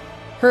combatant.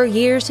 Her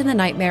years in the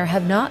nightmare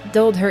have not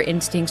dulled her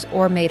instincts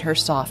or made her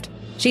soft.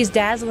 She's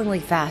dazzlingly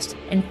fast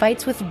and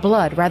fights with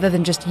blood rather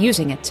than just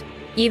using it.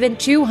 Even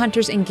two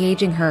hunters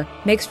engaging her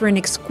makes for an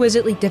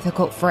exquisitely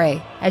difficult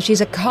fray, as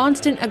she's a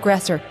constant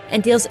aggressor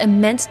and deals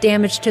immense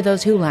damage to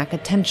those who lack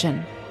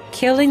attention.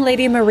 Killing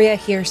Lady Maria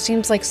here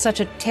seems like such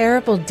a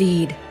terrible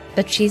deed,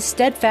 but she's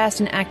steadfast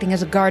in acting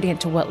as a guardian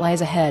to what lies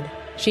ahead.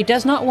 She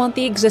does not want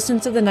the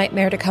existence of the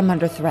nightmare to come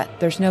under threat.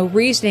 There's no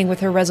reasoning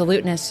with her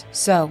resoluteness,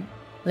 so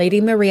Lady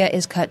Maria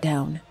is cut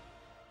down.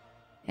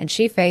 And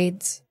she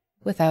fades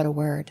without a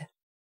word.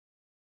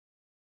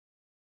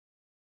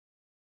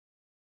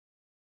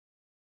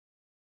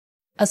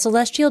 A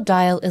celestial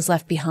dial is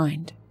left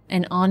behind,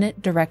 and on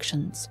it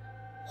directions.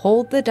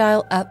 Hold the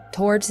dial up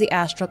towards the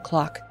astral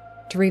clock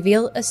to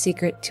reveal a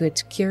secret to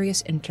its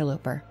curious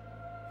interloper.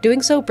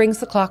 Doing so brings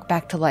the clock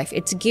back to life,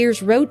 its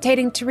gears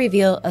rotating to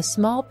reveal a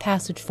small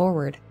passage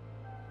forward.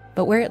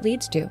 But where it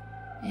leads to,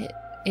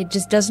 it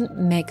just doesn't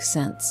make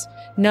sense.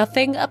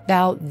 Nothing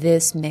about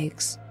this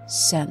makes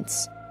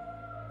sense.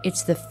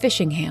 It's the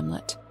fishing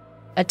hamlet.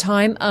 A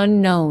time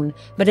unknown,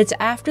 but it's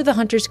after the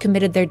hunters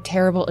committed their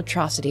terrible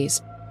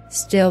atrocities.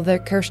 Still, they're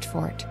cursed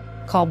for it,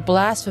 called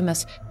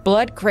blasphemous,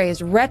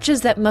 blood-crazed wretches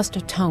that must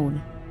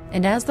atone.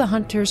 And as the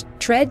hunters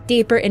tread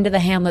deeper into the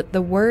hamlet,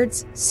 the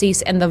words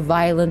cease and the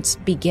violence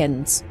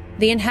begins.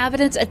 The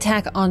inhabitants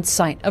attack on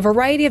sight, a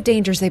variety of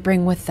dangers they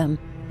bring with them.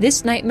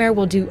 This nightmare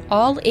will do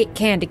all it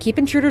can to keep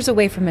intruders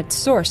away from its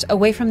source,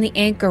 away from the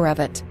anchor of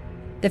it.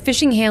 The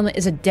fishing hamlet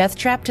is a death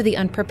trap to the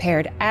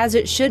unprepared, as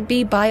it should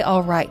be by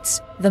all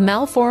rights. The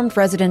malformed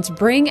residents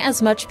bring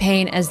as much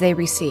pain as they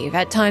receive,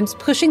 at times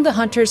pushing the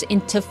hunters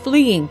into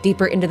fleeing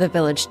deeper into the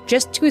village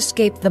just to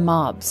escape the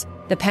mobs.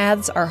 The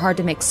paths are hard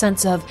to make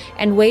sense of,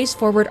 and ways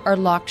forward are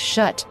locked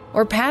shut,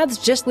 or paths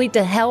just lead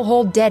to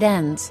hellhole dead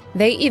ends.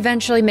 They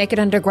eventually make it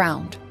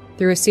underground,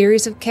 through a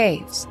series of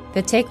caves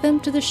that take them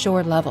to the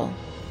shore level.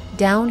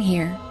 Down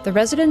here, the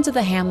residents of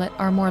the hamlet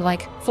are more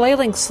like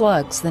flailing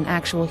slugs than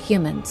actual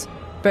humans.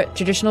 But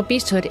traditional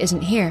beasthood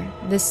isn't here.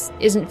 This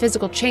isn't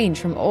physical change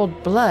from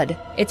old blood.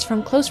 It's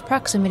from close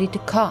proximity to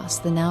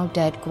Koss, the now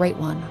dead Great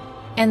One.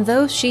 And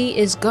though she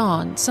is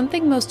gone,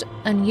 something most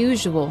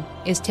unusual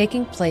is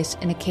taking place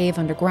in a cave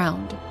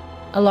underground.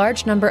 A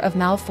large number of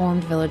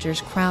malformed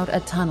villagers crowd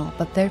a tunnel,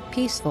 but they're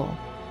peaceful.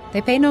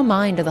 They pay no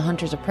mind to the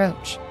hunter's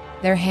approach.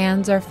 Their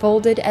hands are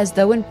folded as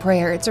though in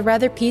prayer. It's a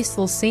rather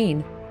peaceful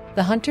scene.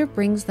 The hunter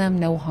brings them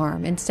no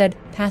harm, instead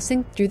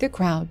passing through the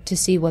crowd to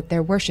see what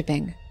they're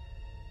worshipping.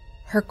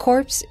 Her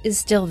corpse is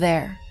still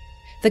there.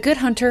 The good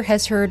hunter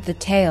has heard the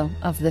tale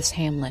of this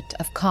hamlet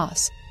of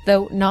Koss,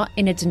 though not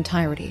in its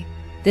entirety.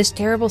 This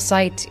terrible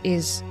sight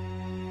is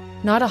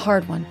not a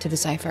hard one to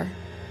decipher.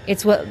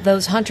 It's what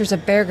those hunters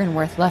of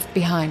Bergenworth left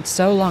behind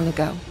so long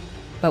ago.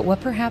 But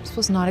what perhaps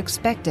was not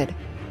expected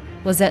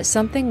was that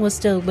something was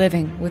still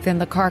living within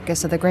the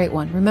carcass of the Great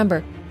One.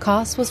 Remember,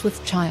 Koss was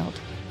with child,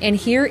 and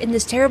here in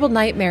this terrible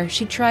nightmare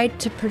she tried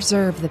to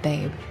preserve the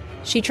babe.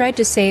 She tried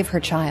to save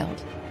her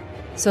child.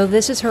 So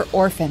this is her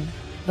orphan,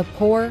 the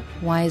poor,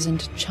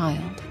 wizened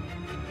child.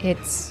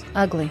 It's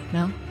ugly,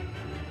 no?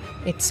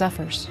 It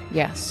suffers,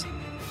 yes.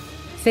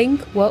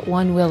 Think what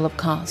one will of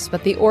Koss,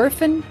 but the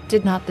orphan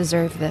did not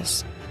deserve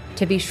this.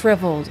 To be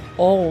shriveled,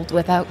 old,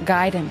 without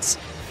guidance,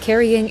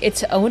 carrying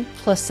its own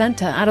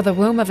placenta out of the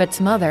womb of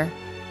its mother.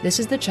 This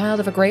is the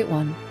child of a Great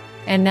One,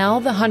 and now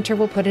the hunter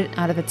will put it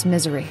out of its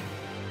misery.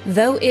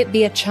 Though it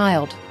be a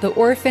child, the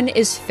orphan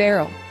is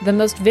feral, the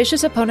most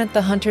vicious opponent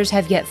the hunters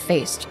have yet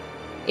faced.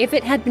 If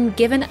it had been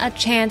given a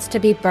chance to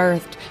be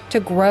birthed, to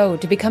grow,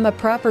 to become a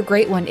proper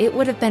great one, it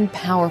would have been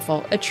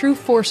powerful, a true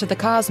force of the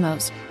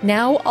cosmos.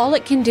 Now all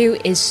it can do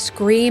is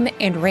scream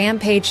and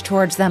rampage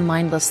towards them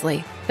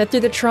mindlessly. But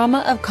through the trauma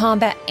of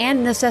combat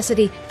and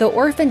necessity, the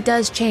orphan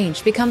does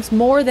change, becomes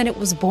more than it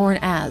was born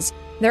as.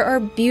 There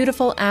are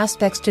beautiful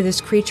aspects to this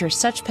creature,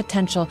 such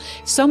potential,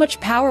 so much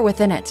power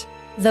within it.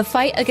 The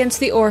fight against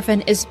the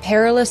orphan is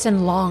perilous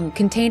and long,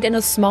 contained in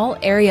a small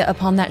area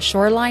upon that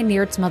shoreline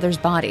near its mother's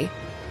body.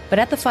 But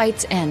at the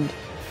fight's end,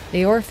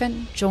 the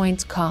orphan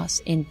joins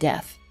Kos in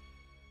death.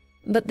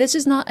 But this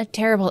is not a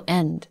terrible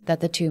end that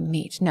the two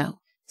meet, no.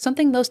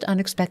 Something most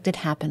unexpected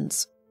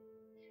happens.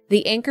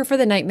 The anchor for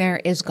the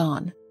nightmare is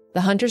gone.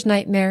 The hunter's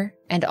nightmare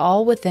and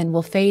all within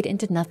will fade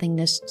into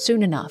nothingness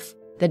soon enough.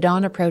 The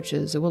dawn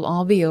approaches, it will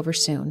all be over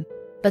soon.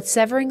 But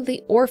severing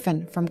the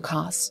orphan from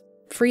Kos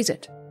frees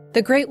it.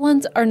 The Great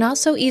Ones are not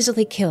so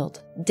easily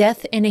killed.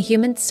 Death in a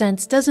human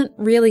sense doesn't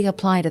really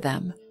apply to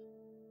them.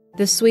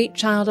 The sweet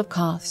child of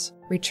Kos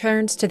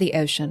returns to the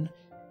ocean,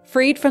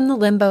 freed from the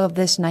limbo of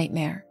this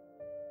nightmare.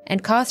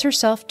 And Kos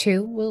herself,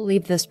 too, will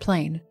leave this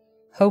plane,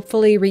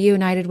 hopefully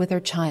reunited with her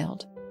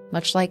child,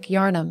 much like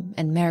Yharnam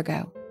and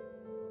Mergo.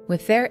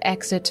 With their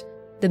exit,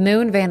 the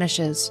moon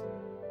vanishes,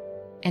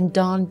 and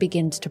dawn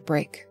begins to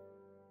break.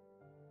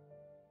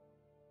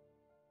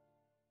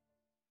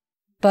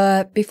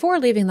 But before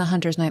leaving the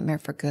hunter's nightmare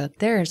for good,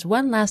 there is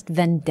one last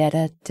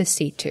vendetta to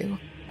see to.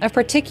 A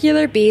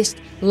particular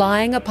beast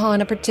lying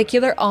upon a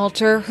particular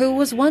altar who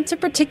was once a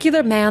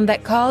particular man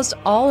that caused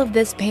all of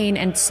this pain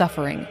and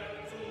suffering.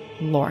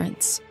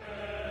 Lawrence.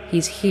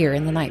 He's here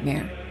in the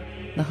nightmare.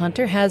 The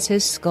hunter has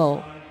his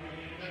skull.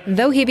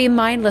 Though he be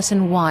mindless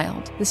and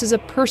wild, this is a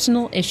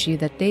personal issue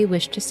that they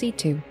wish to see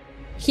to.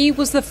 He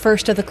was the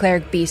first of the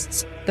cleric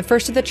beasts, the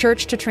first of the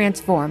church to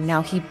transform.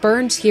 Now he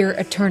burns here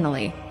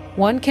eternally.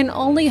 One can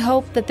only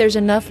hope that there's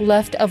enough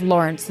left of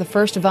Lawrence, the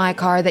first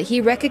Vicar, that he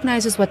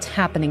recognizes what's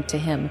happening to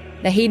him,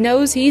 that he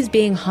knows he's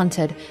being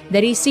hunted,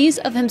 that he sees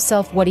of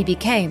himself what he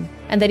became,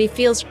 and that he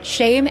feels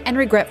shame and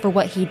regret for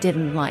what he did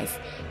in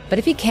life. But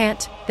if he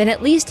can't, then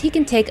at least he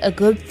can take a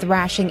good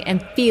thrashing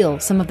and feel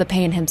some of the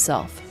pain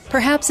himself.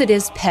 Perhaps it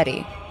is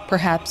petty,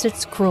 perhaps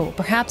it's cruel,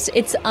 perhaps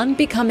it's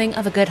unbecoming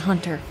of a good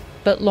hunter,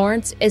 but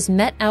Lawrence is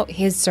met out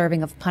his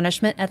serving of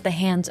punishment at the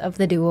hands of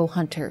the duo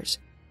hunters.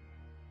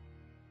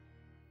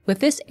 With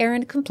this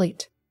errand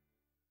complete,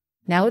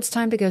 now it's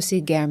time to go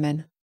see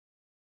Gehrman.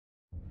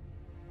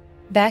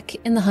 Back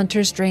in the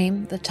hunter's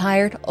dream, the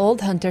tired old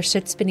hunter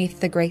sits beneath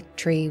the great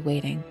tree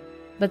waiting.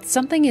 But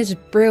something is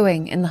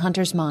brewing in the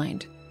hunter's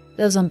mind,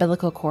 those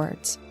umbilical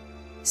cords.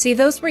 See,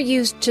 those were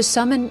used to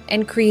summon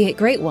and create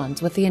great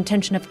ones with the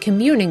intention of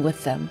communing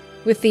with them,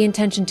 with the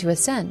intention to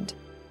ascend.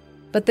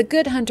 But the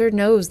good hunter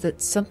knows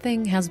that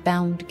something has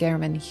bound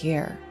Gehrman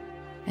here.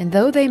 And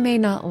though they may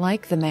not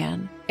like the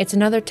man, it's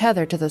another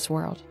tether to this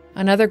world,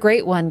 another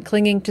great one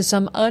clinging to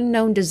some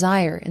unknown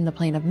desire in the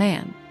plane of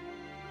man.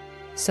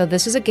 So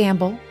this is a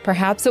gamble.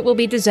 Perhaps it will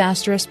be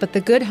disastrous, but the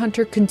good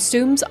hunter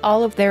consumes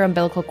all of their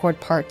umbilical cord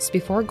parts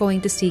before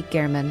going to seek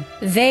Gehrman.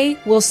 They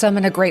will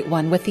summon a great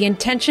one with the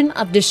intention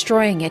of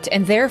destroying it,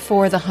 and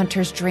therefore the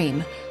hunter's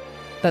dream.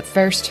 But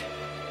first,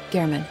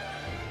 Gehrman.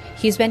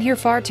 He's been here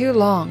far too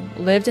long,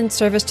 lived in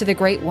service to the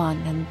Great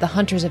One and the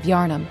hunters of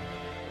Yharnam.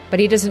 But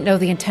he doesn't know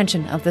the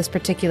intention of this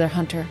particular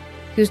hunter,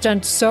 who's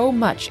done so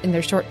much in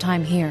their short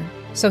time here.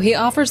 So he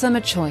offers them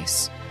a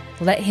choice.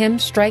 Let him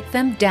strike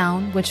them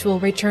down, which will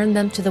return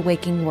them to the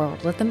waking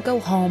world. Let them go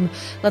home.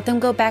 Let them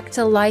go back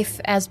to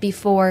life as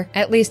before,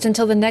 at least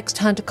until the next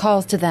hunt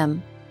calls to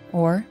them.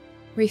 Or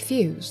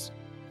refuse.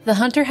 The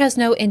hunter has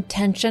no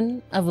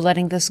intention of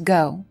letting this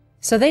go,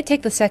 so they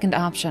take the second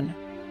option.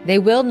 They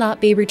will not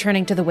be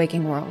returning to the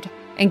waking world,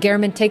 and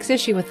Gehrman takes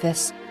issue with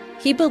this.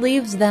 He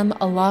believes them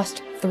a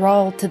lost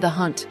thrall to the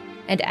hunt,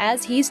 and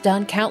as he's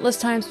done countless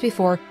times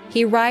before,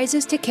 he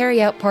rises to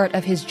carry out part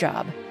of his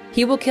job.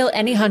 He will kill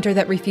any hunter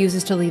that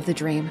refuses to leave the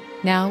dream.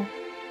 Now,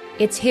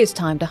 it's his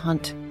time to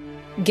hunt.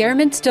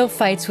 Gehrman still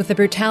fights with the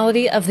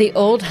brutality of the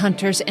old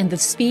hunters and the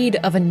speed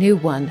of a new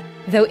one.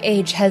 Though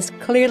age has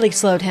clearly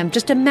slowed him,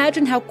 just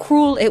imagine how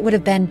cruel it would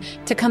have been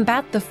to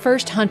combat the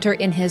first hunter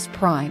in his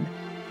prime.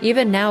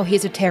 Even now,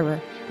 he's a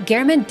terror.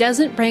 Gehrman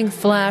doesn't bring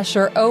flash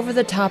or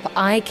over-the-top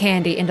eye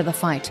candy into the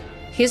fight.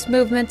 His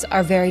movements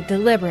are very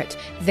deliberate,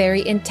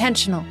 very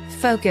intentional,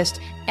 focused.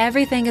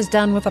 Everything is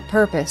done with a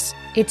purpose.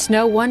 It's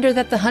no wonder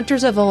that the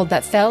hunters of old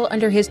that fell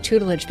under his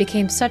tutelage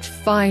became such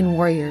fine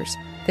warriors.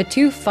 The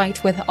two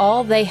fight with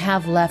all they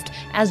have left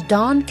as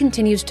dawn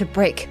continues to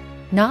break.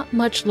 Not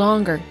much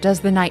longer does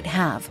the night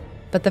have,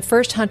 but the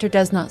first hunter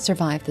does not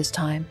survive this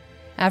time.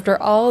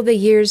 After all the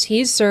years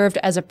he's served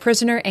as a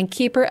prisoner and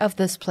keeper of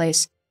this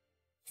place,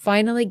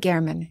 finally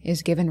Gehrman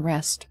is given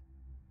rest.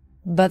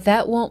 But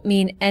that won't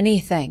mean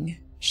anything.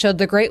 Should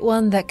the Great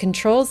One that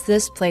controls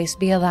this place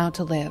be allowed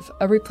to live,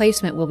 a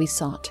replacement will be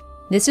sought.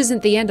 This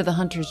isn't the end of the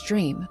hunter's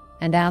dream,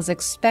 and as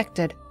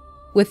expected,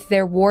 with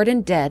their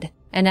warden dead,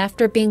 and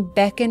after being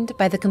beckoned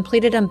by the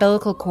completed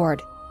umbilical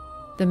cord,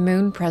 the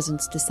moon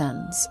presence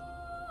descends,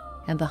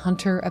 and the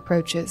hunter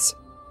approaches.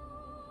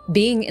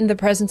 Being in the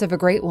presence of a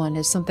Great One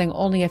is something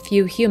only a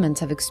few humans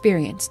have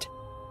experienced.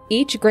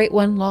 Each Great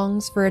One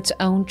longs for its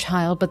own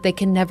child, but they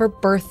can never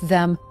birth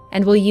them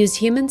and will use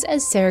humans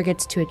as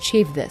surrogates to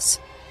achieve this.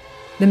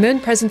 The moon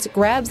presence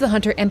grabs the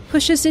hunter and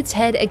pushes its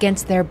head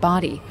against their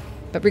body,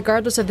 but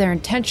regardless of their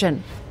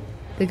intention,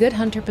 the good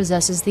hunter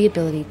possesses the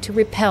ability to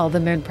repel the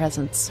moon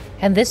presence.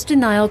 And this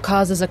denial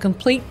causes a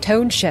complete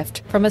tone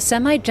shift from a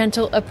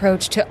semi-gentle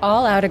approach to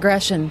all-out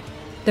aggression.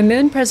 The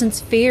moon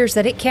presence fears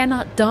that it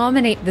cannot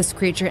dominate this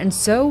creature, and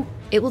so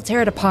it will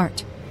tear it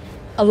apart.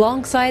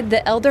 Alongside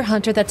the elder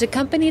hunter that's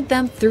accompanied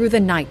them through the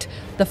night,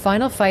 the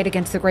final fight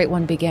against the Great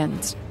One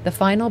begins. The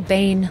final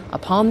bane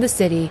upon the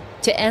city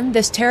to end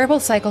this terrible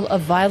cycle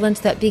of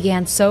violence that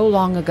began so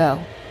long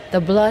ago.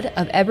 The blood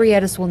of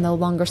Ebrietas will no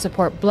longer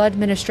support blood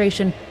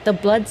ministration. The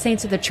blood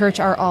saints of the church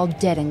are all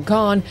dead and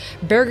gone.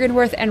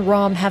 Bergenworth and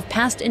Rom have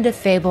passed into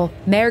fable.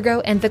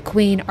 Margot and the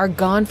Queen are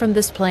gone from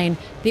this plane.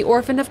 The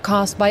Orphan of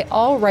Kos by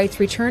all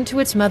rights returned to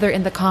its mother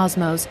in the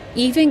cosmos.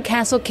 Even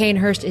Castle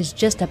Canehurst is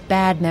just a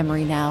bad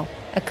memory now.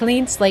 A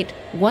clean slate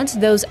once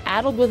those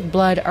addled with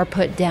blood are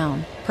put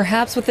down.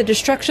 Perhaps with the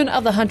destruction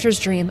of the hunter's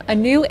dream, a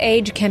new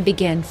age can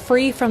begin,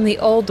 free from the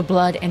old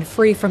blood and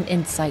free from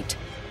insight.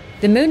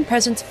 The moon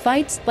presence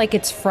fights like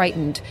it's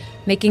frightened,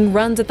 making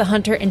runs at the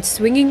hunter and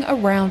swinging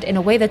around in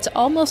a way that's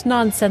almost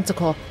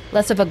nonsensical,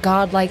 less of a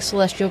godlike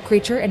celestial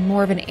creature and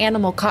more of an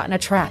animal caught in a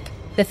trap.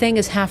 The thing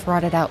is half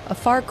rotted out, a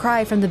far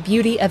cry from the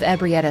beauty of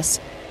Ebrietas.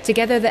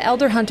 Together, the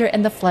elder hunter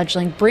and the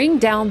fledgling bring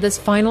down this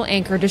final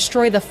anchor,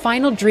 destroy the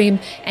final dream,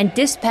 and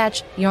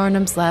dispatch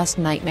Yharnam's last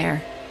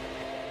nightmare.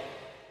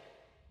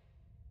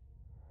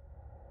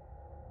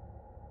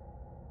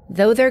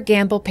 Though their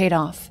gamble paid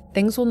off,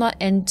 things will not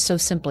end so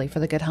simply for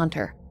the good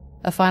hunter.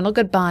 A final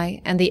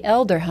goodbye, and the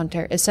elder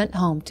hunter is sent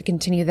home to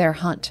continue their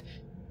hunt.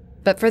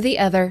 But for the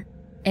other,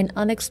 an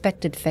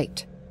unexpected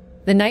fate.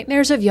 The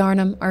nightmares of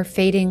Yharnam are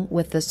fading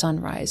with the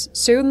sunrise.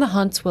 Soon the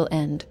hunts will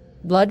end.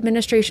 Blood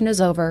ministration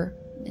is over,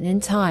 and in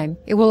time,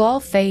 it will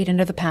all fade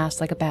into the past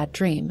like a bad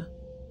dream.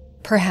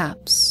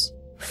 Perhaps,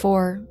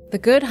 for the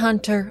good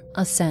hunter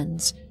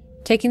ascends,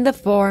 taking the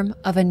form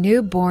of a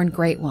newborn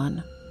Great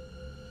One.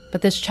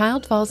 But this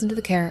child falls into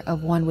the care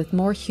of one with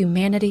more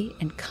humanity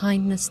and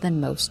kindness than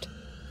most,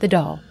 the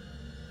doll.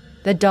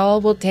 The doll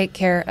will take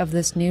care of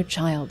this new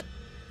child,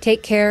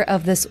 take care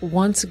of this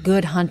once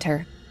good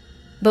hunter.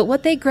 But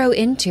what they grow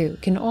into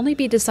can only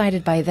be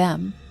decided by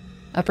them.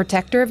 A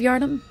protector of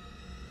Yharnam?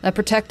 A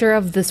protector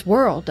of this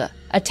world,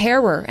 a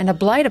terror and a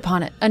blight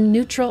upon it, a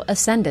neutral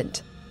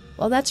ascendant.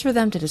 Well, that's for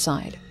them to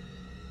decide.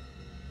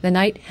 The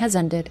night has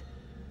ended.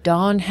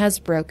 Dawn has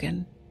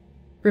broken.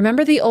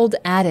 Remember the old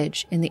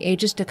adage in the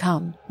ages to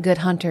come, good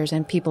hunters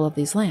and people of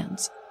these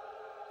lands.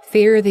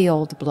 Fear the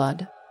old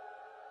blood.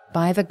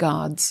 By the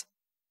gods,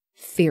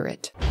 fear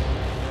it.